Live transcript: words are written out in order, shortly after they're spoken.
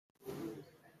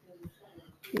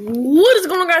What is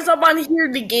going on, guys? I'm on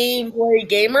here, the gameplay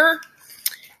gamer.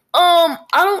 I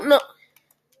don't know.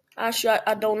 Actually,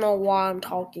 I don't know why I'm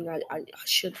talking. I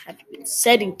should have even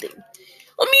said anything.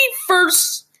 Let me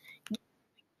first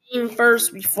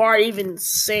before I even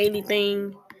say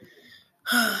anything.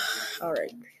 All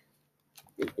right,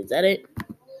 is that it?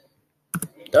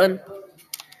 Done.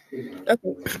 Okay.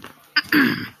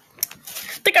 I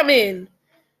think I'm in.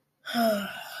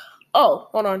 Oh,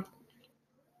 hold on.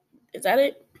 Is that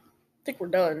it? I think we're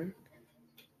done.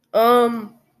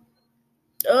 Um.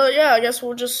 Yeah. I guess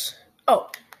we'll just. Oh.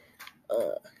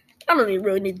 Uh. I don't even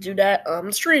really need to do that.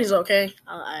 The screen is okay.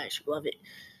 I actually love it.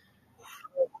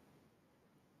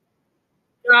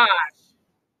 Gosh,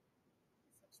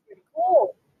 that's pretty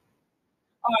cool.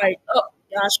 All right. Oh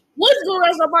gosh, what's going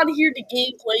on? I'm out here, the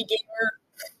gameplay gamer.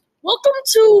 Welcome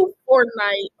to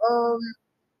Fortnite.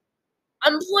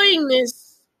 I'm playing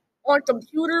this on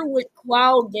computer with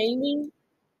cloud gaming.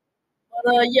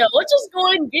 But yeah, let's just go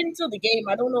ahead and get into the game.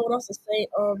 I don't know what else to say.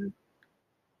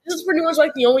 This is pretty much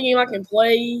like the only game I can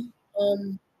play.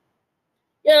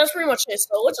 Yeah, that's pretty much it.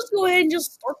 So let's just go ahead and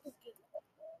just start this game.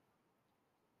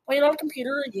 Playing on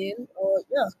computer again.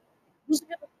 Yeah, using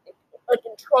a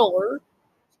controller.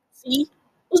 See,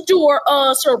 let's do our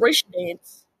celebration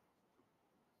dance.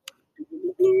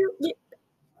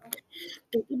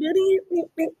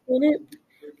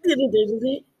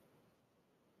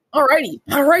 Alrighty,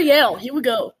 yeah, here we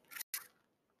go.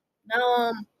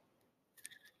 Now,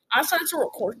 I decided to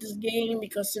record this game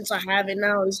because since I have it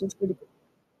now, this looks pretty cool.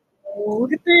 Oh,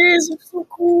 look at this, it's so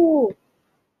cool.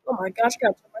 Oh my gosh, I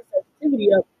gotta turn my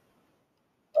sensitivity up.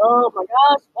 Oh my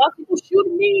gosh, why are people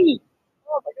shooting me?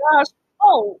 Oh my gosh,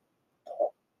 oh,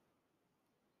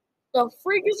 the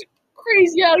freak is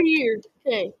crazy out here.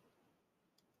 Okay,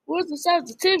 where's the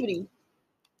sensitivity?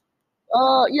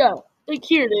 Yeah, think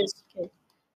here it is. Okay,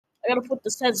 I gotta put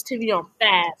the sensitivity on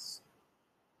fast.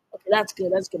 Okay, that's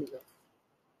good. That's good enough.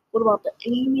 What about the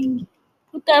aiming?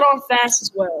 Put that on fast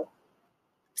as well.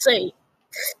 Say,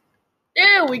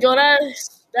 there we go. That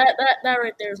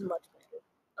right there is much better.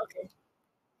 Okay,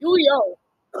 Helio.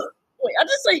 Wait, I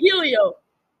just say Helio.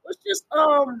 Let's just I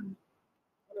don't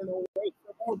know. Wait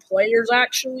for more players.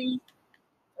 Actually,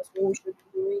 that's what we should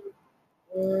be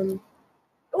doing.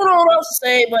 I don't know what else to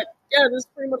say, but yeah, this is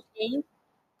pretty much the game.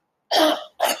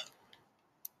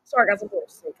 Sorry, guys, I'm a little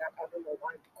sick. I don't know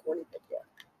why I'm recording, but yeah,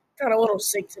 kind of a little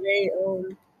sick today.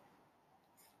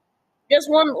 Guess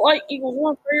one like equals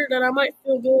one prayer that I might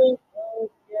feel good.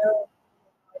 Yeah,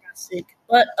 I got sick.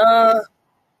 But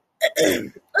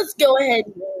let's go ahead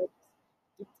and get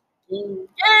the game.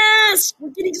 Yes, we're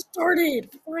getting started.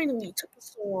 Finally, it took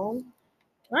us so long.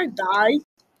 Can I die?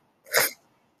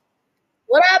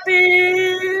 What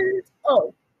happened?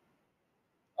 Oh,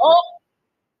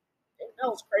 that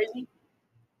was crazy.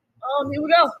 Here we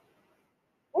go.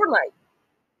 Fortnite.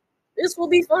 This will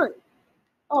be fun.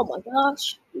 Oh my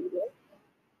gosh. Here we go.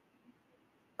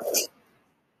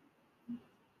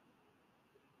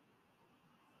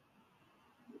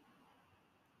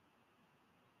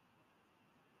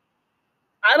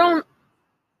 I don't.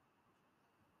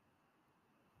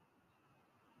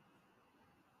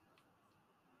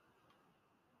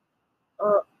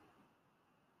 Uh,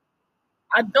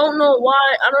 I don't know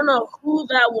why. I don't know who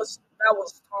that was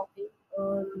talking.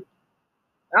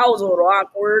 That was a little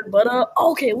awkward, but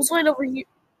okay, let's find over here.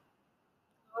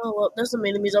 Oh, look, there's some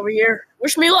enemies over here.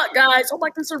 Wish me luck, guys. Hope I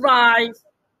can survive.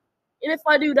 And if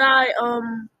I do die,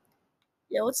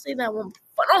 yeah, let's say that one.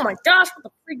 But oh my gosh, what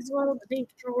the freak is going on with the dang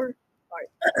controller? All right,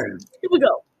 here we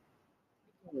go.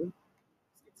 Let's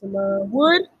get some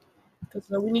wood because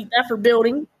we need that for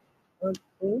building.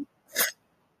 Okay.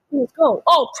 Let's go.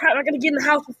 Oh crap! I gotta get in the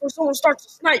house before someone starts to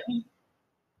snipe me.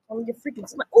 I'm gonna get freaking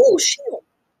sniped. Oh shield!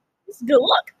 This is good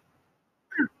luck.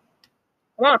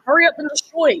 Come on, hurry up and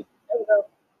destroy. There we go.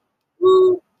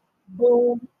 Boom,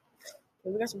 boom.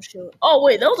 Okay, we got some shield. Oh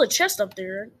wait, there was a chest up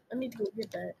there. I need to go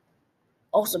get that.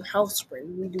 Oh, some health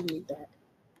spring. We do need that.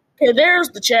 Okay,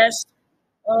 there's the chest.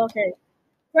 Okay.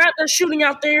 Crap, they're shooting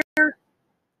out there.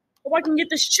 Hope I can get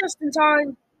this chest in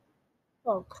time.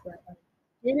 Oh crap.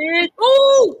 Get it.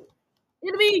 Oh!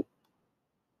 Enemy!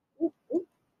 Ooh, ooh.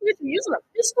 You using a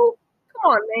pistol?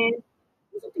 Come on, man.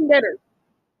 Do something better.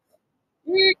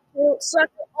 Get killed,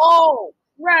 sucker. Oh,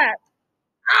 crap.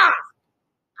 Ah!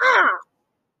 Ah!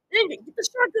 Dang it, get the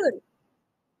shotgun.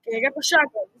 Okay, I got the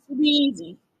shotgun. This will be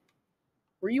easy.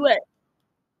 Where you at?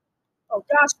 Oh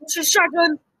gosh, what's your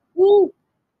shotgun? Woo!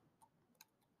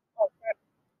 Oh crap.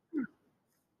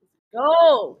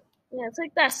 Go! Yeah,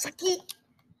 take that, sucky.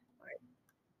 Alright.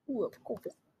 Ooh, cool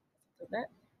pistol. Take that.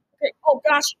 Okay, oh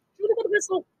gosh. Shoot him with a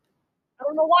pistol. I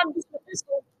don't know why I'm using a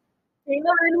pistol. Ain't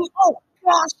another enemy. Oh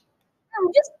gosh, I'm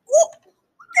just look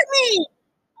at me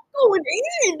going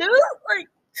in, dude. Like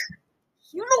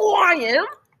you know who I am.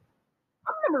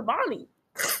 I'm number Bonnie.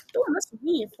 Don't mess with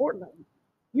me in Fortnite.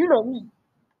 You know me.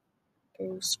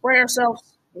 Okay, spray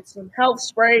ourselves with some health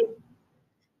spray.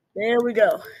 There we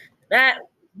go. That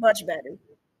much better.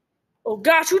 Oh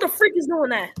gosh, who the freak is doing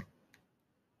that?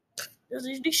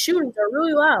 These shootings are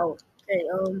really loud. Okay,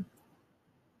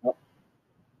 oh,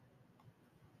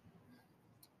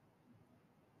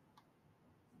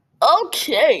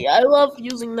 okay, I love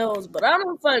using those, but I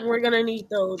don't think we're gonna need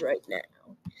those right now.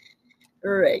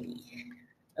 Alrighty.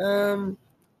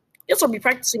 Guess I'll be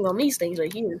practicing on these things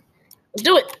right here. Let's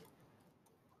do it.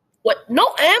 What?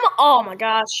 No ammo? Oh my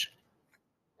gosh.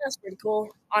 That's pretty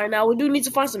cool. Alright, now we do need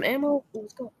to find some ammo. Ooh,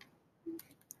 let's go.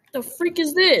 The freak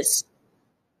is this?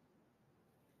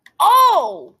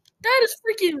 Oh! That is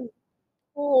freaking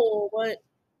cool, but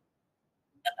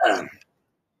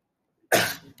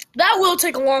that will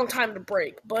take a long time to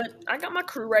break. But I got my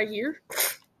crew right here.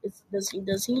 Does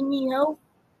he need help?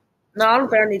 No, I don't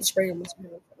think I need to spray him with some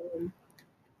help.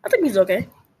 I think he's okay.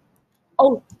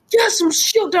 Oh, yes, some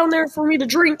shield down there for me to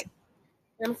drink.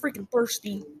 And I'm freaking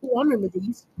thirsty. Ooh, I remember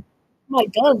these. My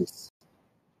guns.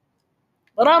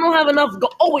 But I don't have enough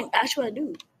oh, wait, actually, I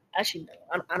do. Actually, no,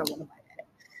 I don't want to buy that.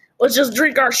 Let's just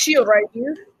drink our shield right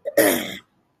here.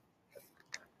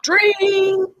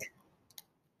 Drink!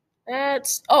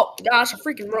 That's. Oh, gosh, I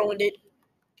freaking ruined it.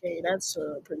 Okay, that's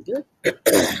pretty good.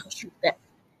 Let's shoot that.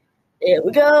 There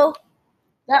we go.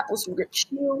 That was some great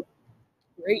shield.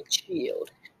 Great shield.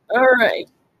 Alright.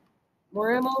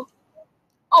 More ammo.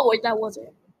 Oh, wait, that was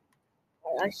it.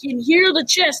 I can hear the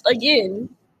chest again.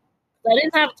 I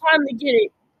didn't have time to get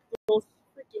it. Those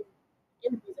freaking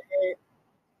enemies ahead.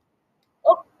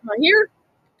 Oh, am I here?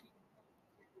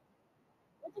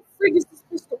 What the frig is this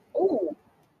pistol? Oh,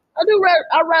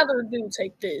 I'd rather do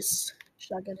take this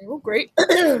shotgun ammo. Great,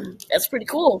 that's pretty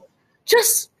cool.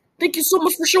 Chess, thank you so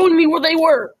much for showing me where they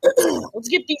were. Let's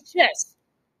get these chests.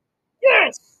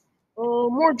 Yes.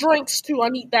 More drinks too. I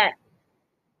need that.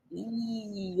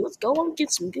 Let's go and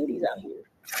get some goodies out here.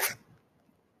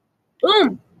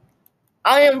 Boom.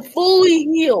 I am fully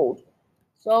healed.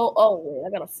 So, oh wait, I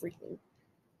gotta freaking.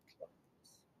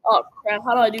 Oh crap!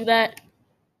 How do I do that?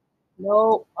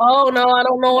 No. Oh no, I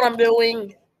don't know what I'm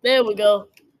doing. There we go.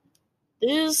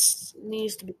 This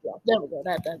needs to be dropped. There we go.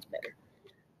 That's better.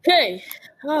 Okay.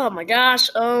 Oh my gosh.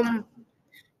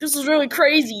 This is really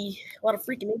crazy. A lot of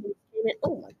freaking enemies came in.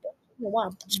 Oh my god. I don't know why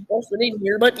I'm just busting in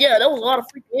here, but yeah, there was a lot of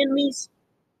freaking enemies.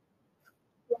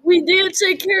 We did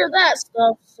take care of that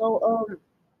stuff. So is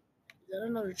that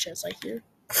another chest I hear?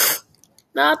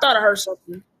 Nah, I thought I heard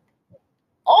something.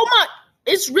 Oh my!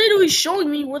 It's literally showing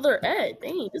me where they're at.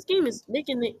 Dang, this game is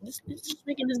making it. It's just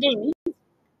making this game easy.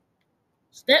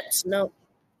 Steps, no.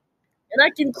 And I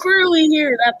can clearly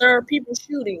hear that there are people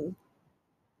shooting.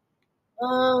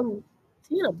 Is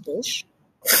he in a bush?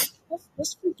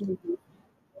 That's freaking cool.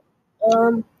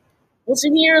 What's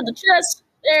in here? The chest.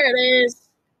 There it is.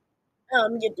 Now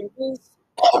let me get through this.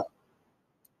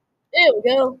 There we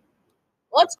go.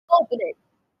 Let's open it.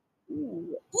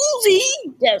 Ooh. Uzi!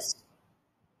 Yes.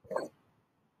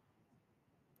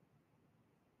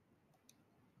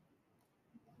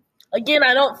 Again,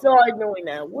 I don't feel like doing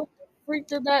that. What the freak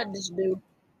did that just do?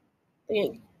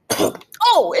 Dang.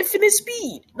 Oh, infinite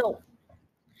speed. No.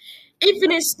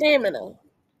 Infinite stamina.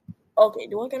 Okay,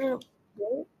 do I gotta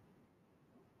go?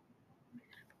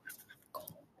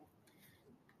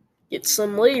 Get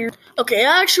some later. Okay,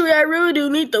 actually, I really do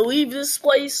need to leave this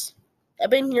place. I've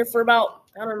been here for about,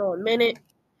 I don't know, a minute.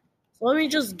 So let me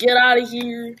just get out of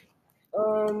here.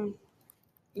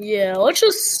 Yeah, let's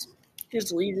just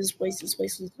leave this place. This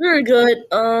place is very good.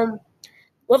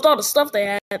 With all the stuff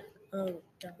they had. Oh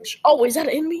gosh. Oh, is that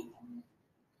an enemy?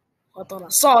 I thought I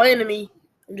saw an enemy.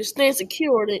 I'm just staying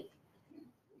secured. It.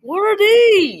 What are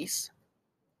these?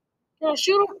 Can I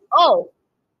shoot them? Oh,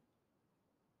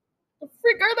 the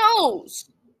frick are those?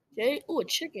 Okay. Ooh, a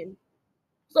chicken.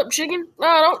 What's up, chicken?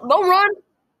 No, don't run.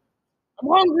 I'm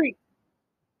hungry.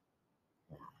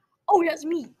 Oh, that's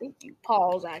me. Thank you.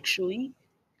 Pause. Actually,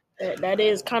 that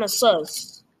is kind of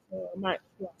sus. I'm not.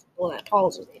 Well, that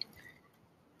pause is it.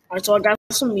 All right, so I got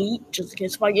some meat just in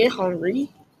case if I get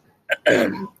hungry.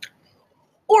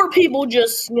 Or people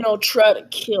just, try to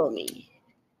kill me.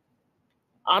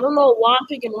 I don't know why I'm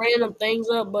picking random things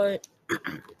up, but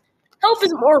health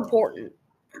is more important.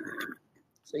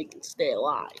 So you can stay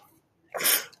alive.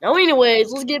 Now,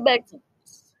 anyways, let's get back to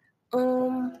this.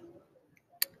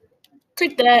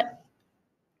 Take that.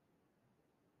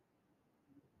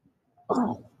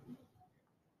 Oh,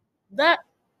 that?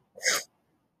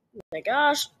 Oh my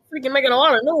gosh, freaking making a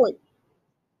lot of noise.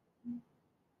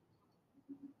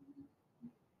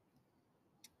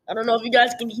 I don't know if you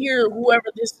guys can hear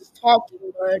whoever this is talking,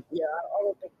 but yeah, I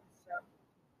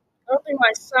don't think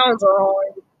my sounds are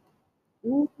on.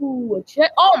 Ooh, a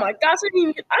check. Oh my gosh, I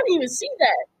didn't even see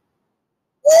that.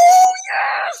 Oh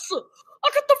yes! I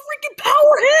got the freaking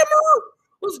power hammer!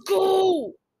 Let's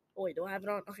go! Oh wait, do I have it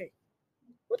on? Okay.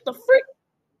 What the frick?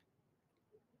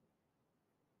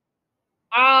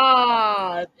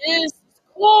 Ah, this is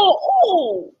cool.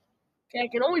 Oh! Okay, I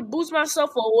can only boost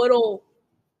myself a little,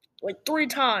 like 3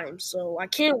 times, so I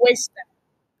can't waste that.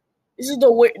 This is the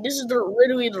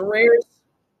literally the rarest,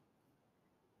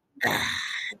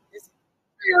 this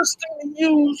rarest thing to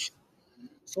use.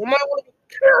 So I might want to be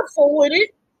careful with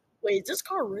it. Wait, is this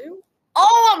car real?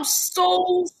 Oh, I'm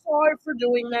so sorry for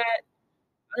doing that.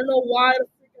 I don't know why the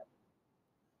freak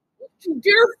you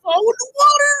dare fall in the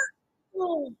water.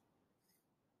 Oh,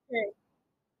 okay.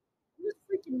 This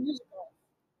freaking music off.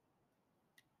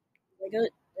 Like,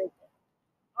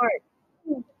 all right.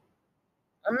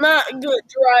 I'm not a good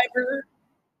driver.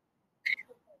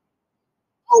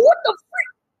 Oh, what the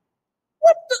freak?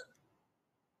 What the?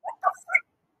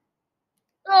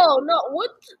 Oh no! What?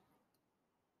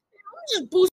 Just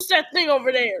boost that thing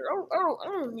over there. I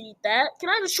don't need that. Can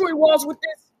I destroy walls with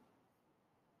this?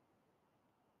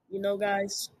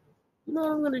 Guys. You know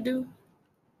what I'm gonna do?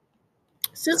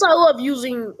 Since I love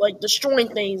using like destroying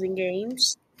things in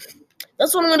games,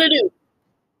 that's what I'm gonna do.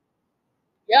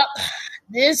 Yep.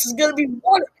 This is gonna be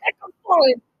one heck of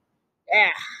fun.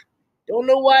 Yeah. Don't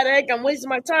know why the heck I'm wasting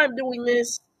my time doing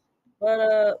this.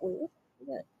 But wait, what's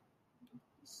that?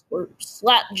 Or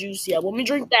slap juice. Yeah, let me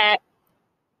drink that.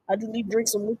 I do need to drink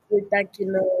some liquid that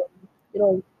can,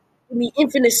 give me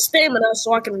infinite stamina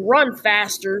so I can run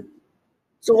faster.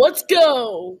 So let's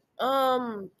go. Yeah,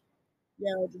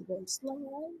 I'll just go and slide,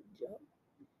 jump.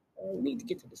 We need to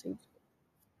get to the same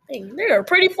thing. They're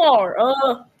pretty far.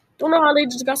 Don't know how they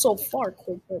just got so far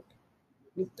quick, but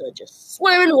need to just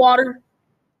swim in the water.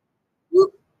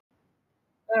 Whoop.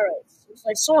 All right, looks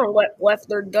like someone left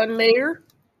their gun there.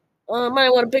 Might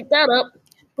want to pick that up,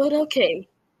 but okay.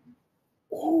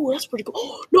 Oh, that's pretty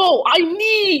cool. No, I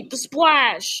need the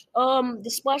splash. The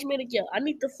splash made it. Yeah, I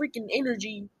need the freaking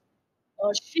energy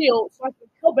shield so I can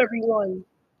help everyone.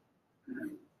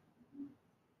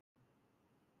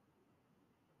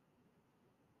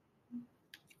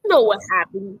 You know what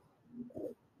happened?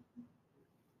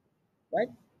 What?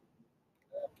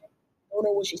 Don't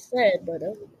know what she said, but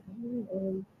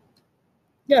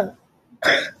yeah.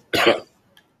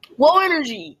 Low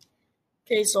energy.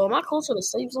 Okay, so am I close to the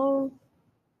safe zone?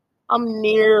 I'm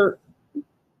near. Who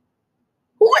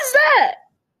is that?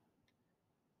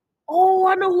 Oh,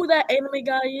 I know who that anime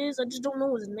guy is. I just don't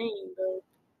know his name though.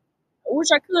 I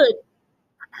wish I could,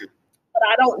 but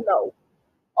I don't know.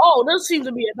 Oh, there seems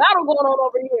to be a battle going on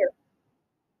over here.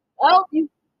 Oh, you.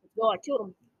 No, I killed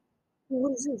him.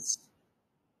 What is this?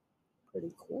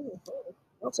 Pretty cool. Huh?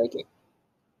 I'll take it.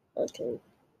 Okay.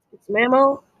 It's some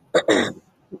ammo,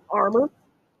 armor.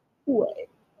 Wait.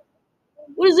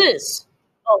 What is this?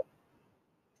 Oh,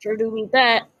 sure do need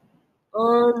that.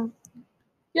 Um,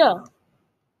 yeah.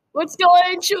 Let's go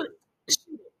ahead and shoot it.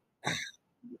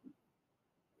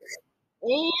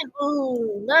 And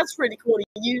boom. That's pretty cool to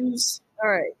use.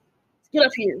 Alright. Let's get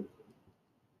up here.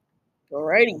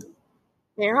 Alrighty.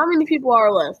 Man, how many people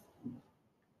are left?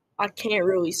 I can't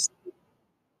really see.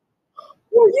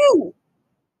 Who are you?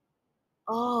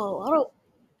 Oh, I don't.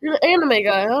 You're the anime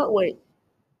guy, huh? Wait.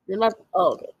 You're not.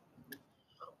 Oh, okay.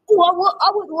 Oh,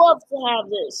 I would love to have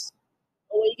this.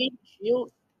 Oh, wait, you gave me a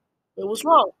shield? Wait, what's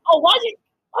wrong? Oh, why'd you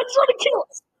try to kill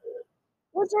us?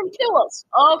 Why'd you trying to kill us?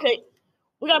 Oh, okay.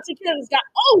 We gotta take care of this guy.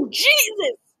 Oh,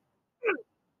 Jesus!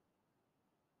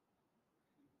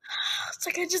 It's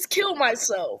like I just killed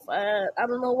myself. I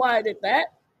don't know why I did that.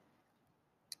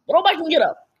 But hope I can get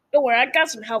up. Don't worry, I got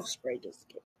some health spray just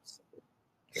in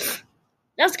case.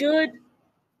 That's good.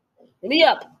 Get me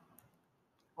up.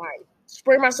 Alright.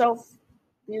 Spray myself.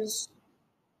 Is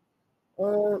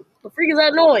the freak is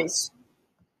that noise?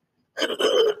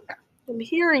 I'm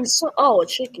hearing some. Oh, a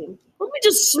chicken. Let me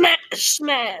just smash.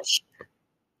 Smash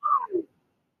it.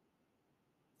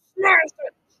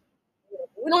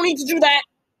 We don't need to do that.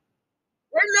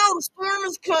 Right now, the storm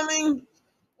is coming.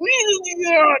 We need to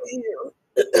get out of here.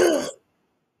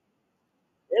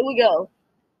 There we go.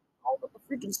 I was to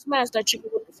freaking smash that chicken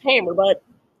with this hammer, but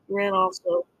he ran off,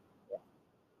 so.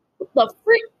 What the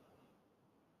freak?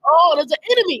 Oh, there's an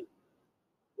enemy.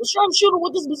 Let's try to shoot him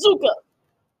with this bazooka.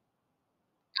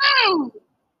 Ow!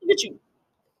 Look at you.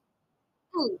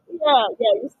 Yeah,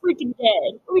 yeah, you're freaking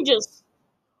dead. Let me just.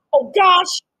 Oh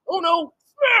gosh! Oh no!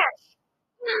 Smash!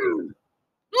 Mm.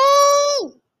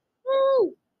 No!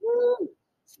 No! No!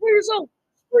 Spray yourself!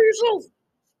 Spray yourself!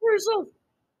 Spray yourself!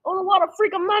 I don't know why the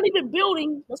freak I'm not even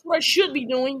building. That's what I should be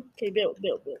doing. Okay, build.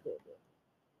 All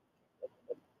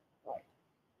right.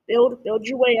 Build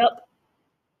your way up.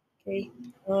 Okay.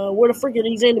 Where the freak are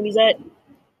these enemies at?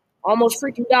 Almost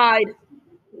freaking died.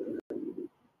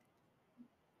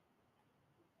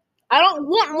 I don't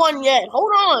want one yet.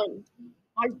 Hold on.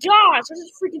 My gosh, I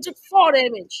just freaking took fall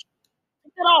damage.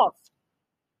 Take that off.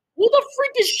 Who the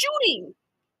freak is shooting?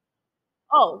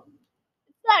 Oh,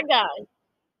 it's that guy.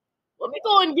 Let me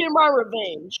go and get my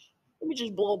revenge. Let me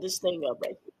just blow this thing up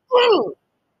right here. Boom!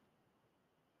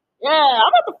 Yeah, I'm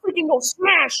about to freaking go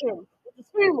smash him with the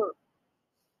hammer.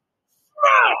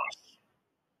 Smash!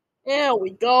 There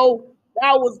we go.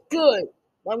 That was good.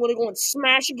 I'm gonna go and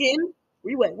smash again.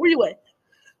 Where you at? Where you at?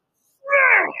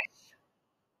 Smash!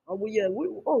 Where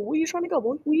you trying to go,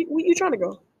 boy? Where you trying to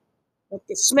go? Let's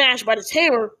get smashed by this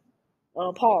hammer.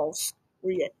 Pause.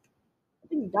 Where you at? I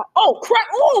think he died. Oh crap!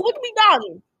 Oh, look at me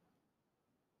dodging.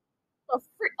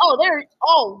 Oh, there.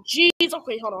 Oh, jeez.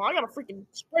 Okay, hold on. I gotta freaking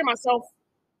spray myself.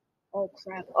 Oh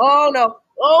crap. Oh no.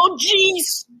 Oh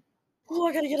jeez. Oh,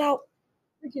 I gotta get out.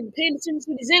 Freaking paying attention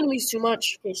to these enemies too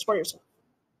much. Okay, spray yourself.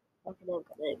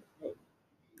 Okay.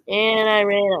 And I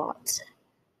ran out.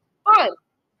 Fine.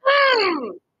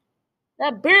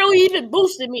 That barely even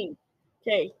boosted me.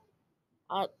 Okay.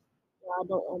 I don't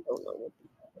know.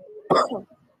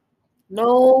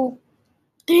 No.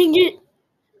 Dang it.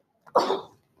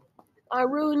 I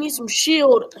really need some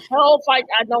shield. Health, I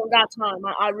don't got time.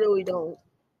 I really don't.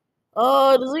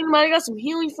 Does anybody got some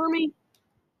healing for me?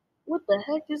 What the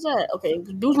heck is that? Okay,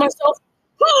 boost myself.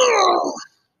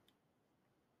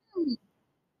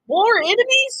 More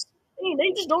enemies? Dang,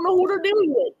 they just don't know who they're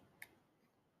dealing with.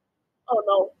 Oh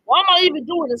no. Why am I even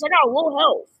doing this? I got low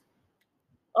health.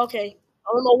 Okay.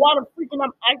 I don't know why the freaking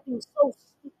I'm acting so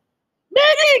stupid.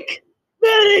 Medic!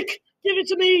 Medic! Give it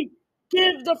to me!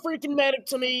 Give the freaking medic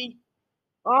to me!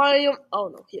 I am. Oh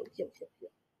no, heal.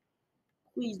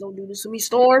 Please don't do this to me,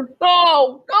 Storm.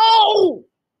 No! No!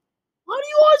 Why do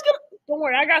you always get. Don't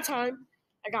worry, I got time.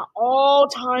 I got all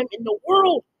time in the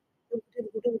world. Go.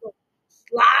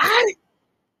 Slide!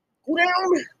 Go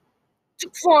down!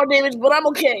 Took fall damage, but I'm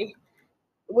okay.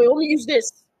 Wait, let me use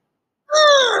this.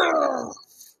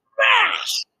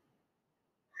 Smash!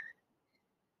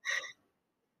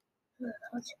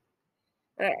 Okay.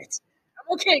 Alright. I'm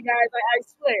okay, guys. I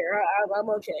swear. I'm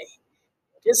okay.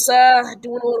 Just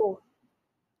doing a little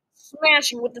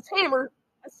smashing with this hammer.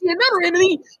 I see another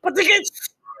enemy, but they get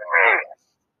smashed.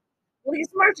 When he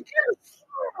smashed again,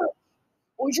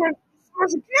 we try to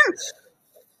smash again.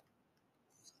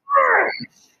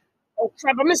 Oh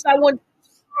crap! I missed that one.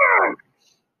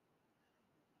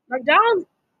 Knocked down.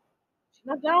 She's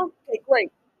knocked down. Okay,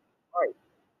 great. All right.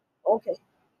 Okay.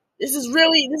 This is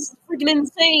freaking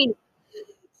insane.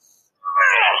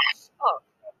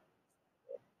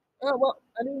 Oh, well,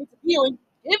 I need some healing.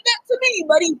 Give that to me,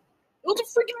 buddy. Build the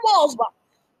freaking walls, Bob.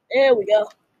 There we go.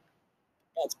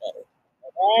 That's better.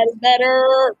 That is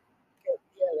better.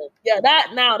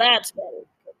 That's better.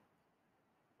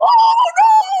 Oh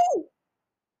no!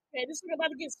 Okay, this thing about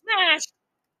to get smashed.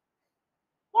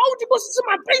 Why would you bust into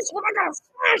my face when I got a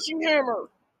smashing hammer?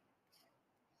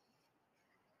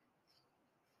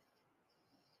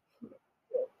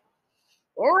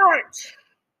 All right,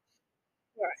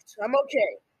 I'm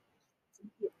okay.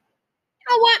 You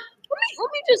know what? Let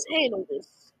me just handle this.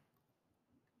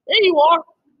 There you are.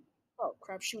 Oh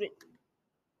crap! Shoot it.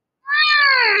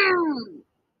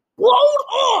 Blown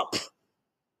up.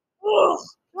 Oh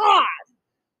God.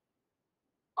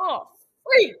 Oh,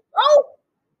 free. Oh,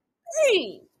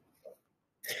 hey.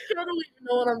 I don't even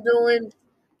know what I'm doing.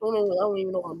 I don't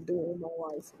even know what I'm doing in my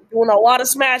life. I'm doing a lot of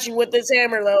smashing with this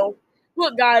hammer, though.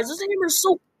 Look, guys, this hammer is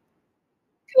so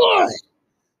good.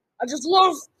 I just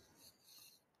love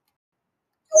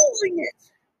using it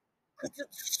because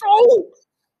it's so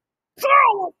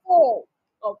powerful.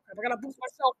 Oh, crap, I gotta boost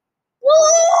myself.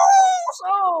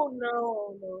 Oh,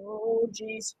 no,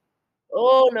 jeez.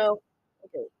 Oh, no.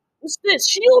 Okay, what's this?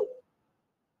 Shield?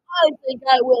 I think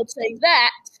I will take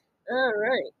that. All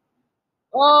right.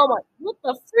 Oh, my. What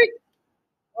the freak?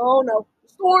 Oh, no. The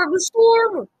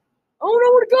storm. I don't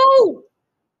know where to go.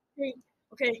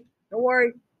 Okay, don't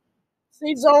worry.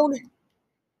 Safe zone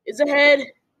is ahead,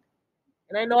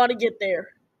 and I know how to get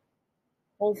there.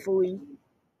 Hopefully.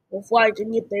 Hopefully I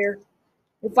can get there.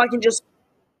 If I can just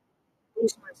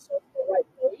push myself the right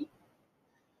way.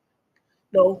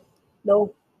 No,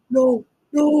 no, no,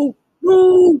 no,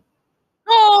 no,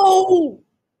 No!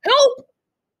 Help!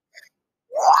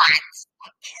 What?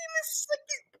 In a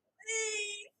second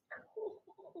place.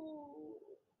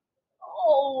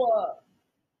 Oh.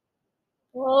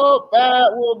 Well,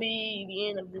 that will be the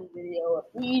end of this video.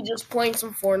 We just playing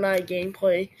some Fortnite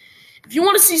gameplay. If you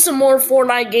want to see some more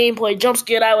Fortnite gameplay, jump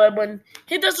scare that like button,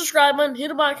 hit that subscribe button, hit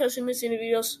the bell because you miss any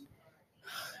videos.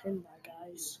 And bye,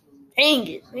 guys. Dang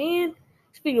it, man.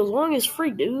 This video's long as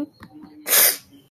free, dude.